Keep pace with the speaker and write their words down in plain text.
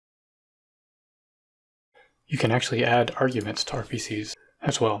you can actually add arguments to RPCs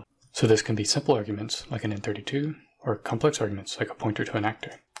as well. So this can be simple arguments like an int32 or complex arguments like a pointer to an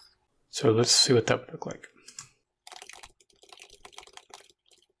actor. So let's see what that would look like.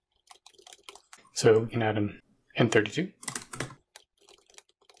 So we can add an int32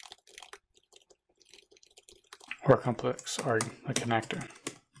 or a complex arg like an actor.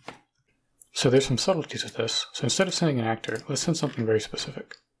 So there's some subtleties with this. So instead of sending an actor, let's send something very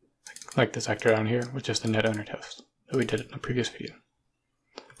specific, like this actor down here, which is the net owner test that we did in the previous video.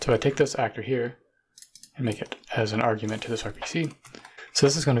 So I take this actor here and make it as an argument to this RPC. So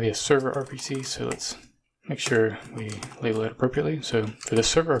this is going to be a server RPC, so let's make sure we label it appropriately. So for this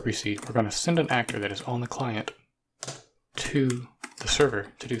server RPC, we're going to send an actor that is on the client to the server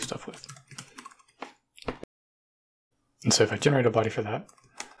to do stuff with. And so if I generate a body for that,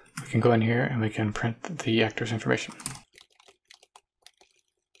 we can go in here and we can print the actor's information.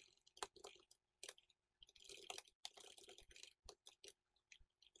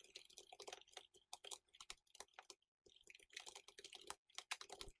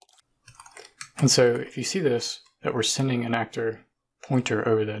 And so if you see this, that we're sending an actor pointer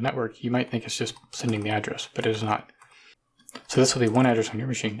over the network, you might think it's just sending the address, but it is not. So this will be one address on your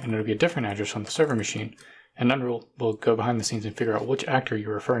machine, and it'll be a different address on the server machine, and Unreal will go behind the scenes and figure out which actor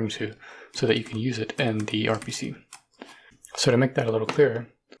you're referring to so that you can use it in the RPC. So to make that a little clearer,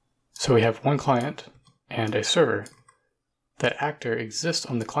 so we have one client and a server. That actor exists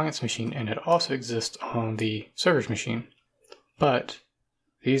on the client's machine, and it also exists on the server's machine, but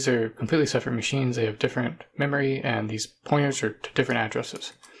these are completely separate machines. They have different memory, and these pointers are to different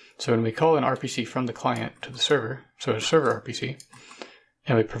addresses. So when we call an RPC from the client to the server, so a server RPC,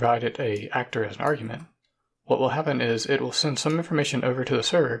 and we provide it an actor as an argument, what will happen is it will send some information over to the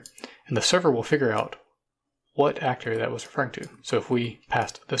server, and the server will figure out what actor that was referring to. So if we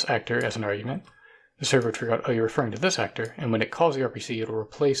passed this actor as an argument, the server would figure out, oh, you're referring to this actor, and when it calls the RPC, it'll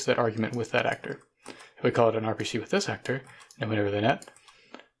replace that argument with that actor. If we call it an RPC with this actor, and it went over the net,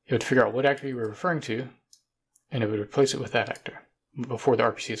 it would figure out what actor you were referring to, and it would replace it with that actor before the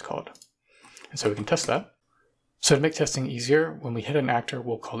RPC is called. And so we can test that. So to make testing easier, when we hit an actor,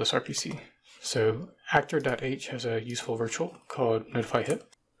 we'll call this RPC. So actor.h has a useful virtual called notify hit.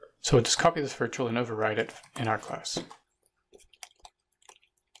 So we'll just copy this virtual and override it in our class.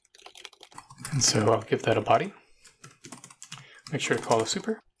 And so I'll give that a body. Make sure to call the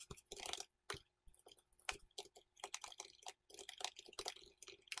super.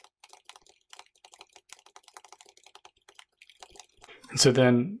 And so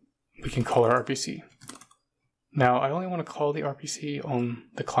then we can call our RPC. Now I only want to call the RPC on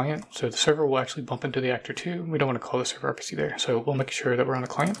the client, so the server will actually bump into the actor too. We don't want to call the server RPC there, so we'll make sure that we're on the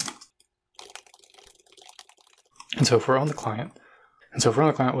client. And so if we're on the client,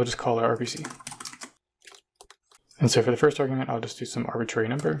 we'll just call our RPC. And so for the first argument, I'll just do some arbitrary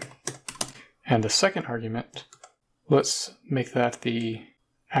number. And the second argument, let's make that the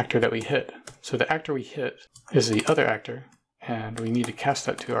actor that we hit. So the actor we hit is the other actor, and we need to cast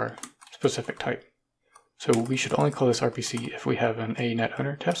that to our specific type. So we should only call this RPC if we have an net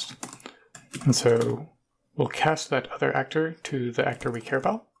owner test. And so we'll cast that other actor to the actor we care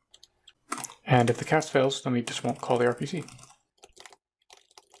about. And if the cast fails, then we just won't call the RPC.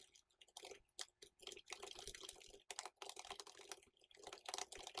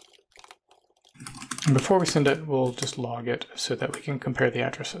 And before we send it, we'll just log it so that we can compare the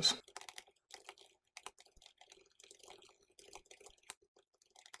addresses.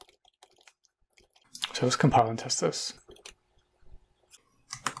 So let's compile and test this.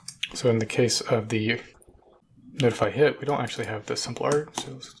 So in the case of the notify hit, we don't actually have the simple arg,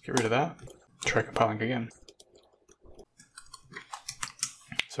 so let's get rid of that. Try compiling again.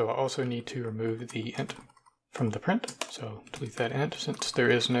 So I also need to remove the int from the print. So delete that int since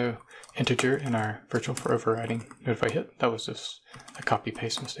there is no integer in our virtual for overriding notify hit. That was just a copy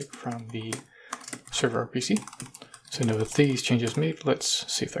paste mistake from the server RPC. So now with these changes made,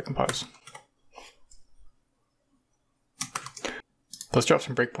 let's see if that compiles. Let's drop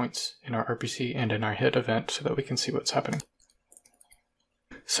some breakpoints in our RPC and in our hit event so that we can see what's happening.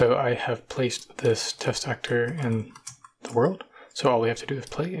 So I have placed this test actor in the world. So all we have to do is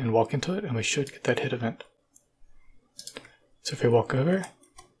play and walk into it, and we should get that hit event. So if we walk over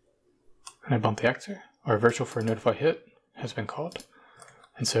and I bump the actor, our virtual for notify hit has been called.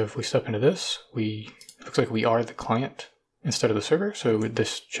 And so if we step into this, it looks like we are the client instead of the server. So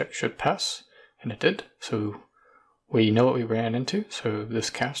this check should pass, and it did. So we know what we ran into, so this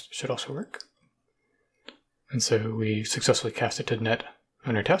cast should also work. And so we successfully casted to net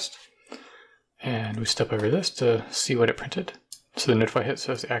owner test. And we step over this to see what it printed. So the notify hit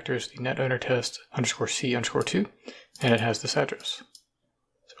says the actor is the net owner test _c_2, and it has this address.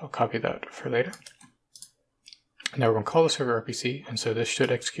 So I'll copy that for later. Now we're going to call the server RPC, and so this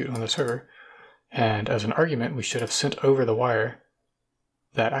should execute on the server. And as an argument, we should have sent over the wire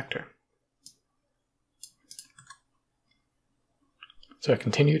that actor. So I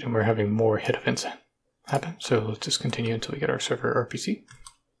continued, and we're having more hit events happen. So let's just continue until we get our server RPC.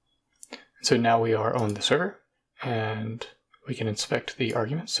 And so now we are on the server, and we can inspect the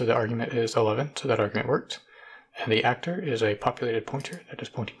argument. So the argument is 11, so that argument worked. And the actor is a populated pointer that is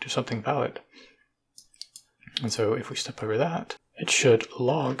pointing to something valid. And so if we step over that, it should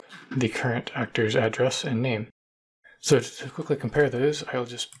log the current actor's address and name. So to quickly compare those, I'll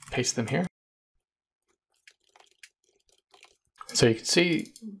just paste them here. So you can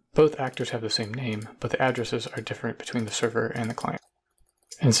see both actors have the same name, but the addresses are different between the server and the client.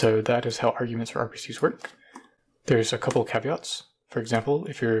 And so that is how arguments for RPCs work. There's a couple of caveats. For example,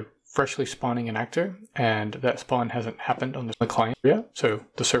 if you're freshly spawning an actor and that spawn hasn't happened on the client yet, so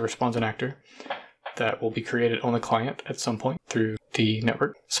the server spawns an actor that will be created on the client at some point through the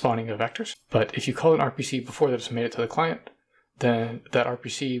network spawning of actors. But if you call an RPC before that it's made it to the client, then that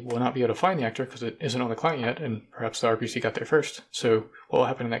RPC will not be able to find the actor because it isn't on the client yet, and perhaps the RPC got there first. So what will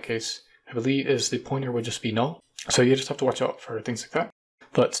happen in that case, I believe, is the pointer would just be null. So you just have to watch out for things like that.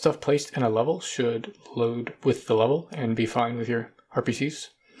 But stuff placed in a level should load with the level and be fine with your RPCs.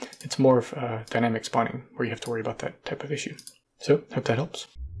 It's more of dynamic spawning where you have to worry about that type of issue. So hope that helps.